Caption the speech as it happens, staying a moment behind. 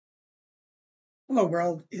Hello,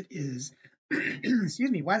 world. It is,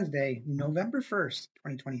 excuse me, Wednesday, November 1st,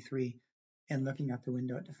 2023. And looking out the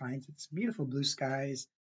window, it defines it's beautiful blue skies,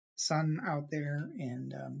 sun out there,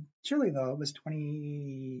 and chilly though. It was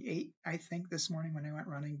 28, I think, this morning when I went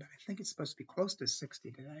running, but I think it's supposed to be close to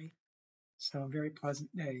 60 today. So, a very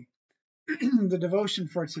pleasant day. The devotion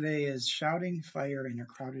for today is Shouting Fire in a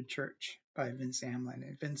Crowded Church by Vince Amlin.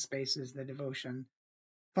 And Vince spaces the devotion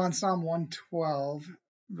on Psalm 112,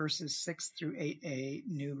 verses 6 through 8a,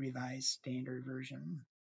 New Revised Standard Version.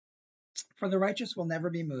 For the righteous will never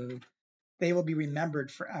be moved. They will be remembered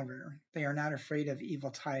forever. They are not afraid of evil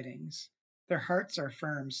tidings. Their hearts are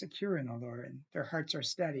firm, secure in the Lord. Their hearts are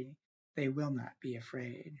steady. They will not be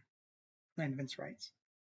afraid. And Vince writes.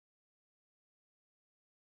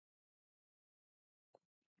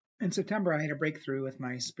 In September, I had a breakthrough with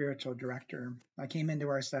my spiritual director. I came into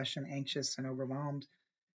our session anxious and overwhelmed.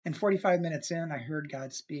 And 45 minutes in, I heard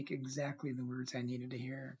God speak exactly the words I needed to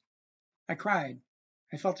hear. I cried.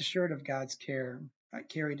 I felt assured of God's care. I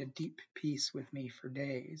carried a deep peace with me for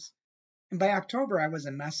days. And by October, I was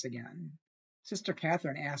a mess again. Sister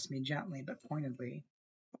Catherine asked me gently but pointedly,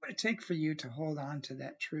 what would it take for you to hold on to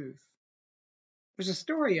that truth? There's a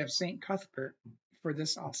story of St. Cuthbert for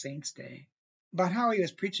this All Saints' Day about how he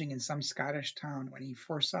was preaching in some Scottish town when he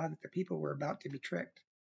foresaw that the people were about to be tricked.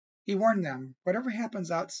 He warned them, whatever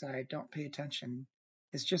happens outside, don't pay attention.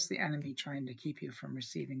 It's just the enemy trying to keep you from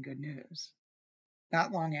receiving good news.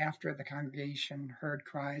 Not long after, the congregation heard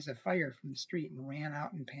cries of fire from the street and ran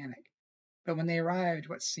out in panic. But when they arrived,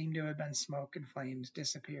 what seemed to have been smoke and flames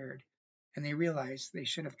disappeared, and they realized they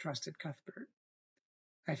should have trusted Cuthbert.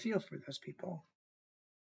 I feel for those people.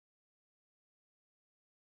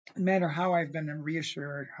 No matter how I've been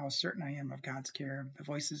reassured, how certain I am of God's care, the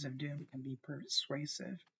voices of doom can be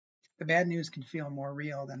persuasive. The bad news can feel more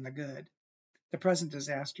real than the good. The present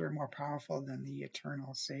disaster more powerful than the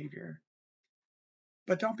eternal Savior.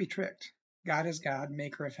 But don't be tricked. God is God,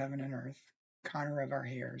 maker of heaven and earth, conner of our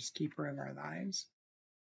hairs, keeper of our lives.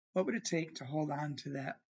 What would it take to hold on to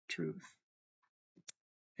that truth?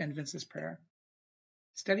 And Vince's prayer.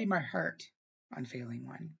 Steady my heart, unfailing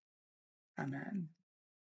one. Amen.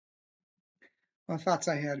 Well, thoughts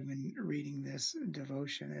I had when reading this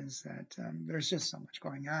devotion is that there's just so much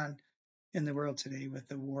going on in the world today with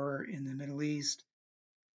the war in the Middle East,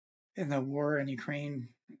 and the war in Ukraine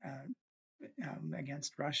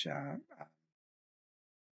against Russia,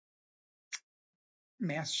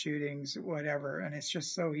 mass shootings, whatever. And it's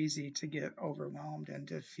just so easy to get overwhelmed and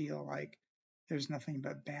to feel like there's nothing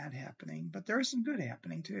but bad happening. But there is some good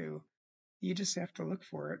happening too. You just have to look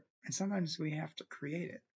for it. And sometimes we have to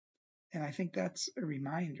create it. And I think that's a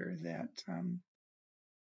reminder that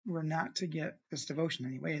we're not to get, this devotion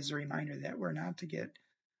anyway, is a reminder that we're not to get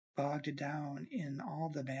bogged down in all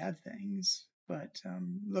the bad things, but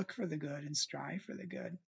look for the good and strive for the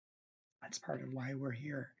good. That's part of why we're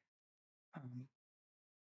here.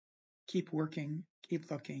 Keep working, keep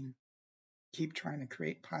looking, keep trying to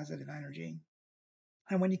create positive energy.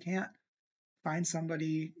 And when you can't, find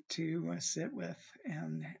somebody to sit with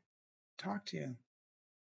and talk to.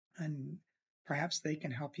 And perhaps they can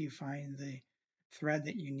help you find the thread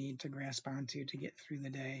that you need to grasp onto to get through the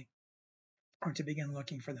day, or to begin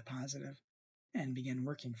looking for the positive and begin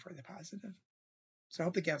working for the positive. So I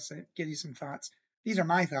hope it gives you some thoughts. These are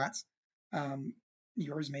my thoughts.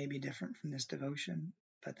 Yours may be different from this devotion,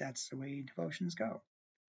 but that's the way devotions go.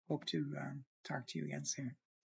 Hope to talk to you again soon.